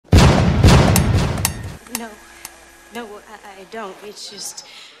No. No, I don't. It's just...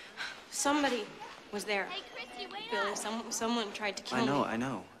 Somebody was there. Hey, Christy, wait Billy, up. someone tried to kill me. I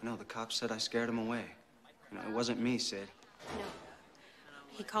know. The cops said I scared him away. You know, it wasn't me, Sid. No.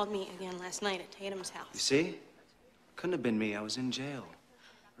 He called me again last night at Tatum's house. You see? Couldn't have been me. I was in jail.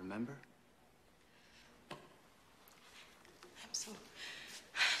 Remember? I'm so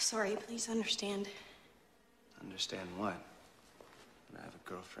sorry. Please understand. Understand what? That I have a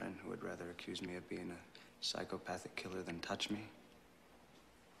girlfriend who would rather accuse me of being a psychopathic killer than touch me?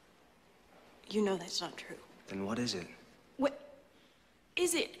 You know that's not true. Then what is it? What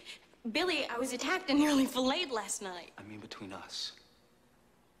is it? Billy, I was attacked and nearly filleted last night. I mean, between us.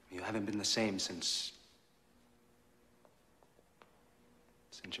 You haven't been the same since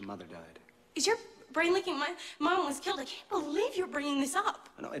your mother died. Is your brain leaking? My mom was killed. I can't believe you're bringing this up.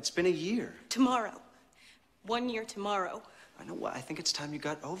 I know, it's been a year. Tomorrow. 1 year tomorrow. I know what. I think it's time you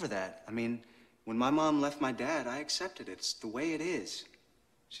got over that. I mean, when my mom left my dad, I accepted it. It's the way it is.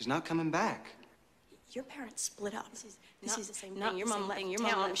 She's not coming back. Your parents split up. This is the same not thing. Your mom left Your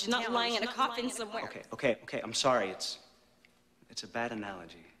mom. She's not lying in a coffin somewhere. Okay. I'm sorry. It's a bad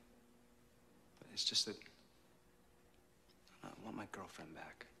analogy. But it's just that I want my girlfriend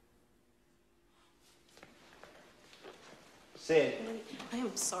back. Sid. I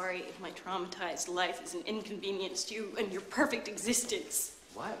am sorry if my traumatized life is an inconvenience to you and your perfect existence.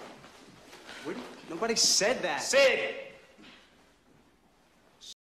 What? Nobody said that. Sid!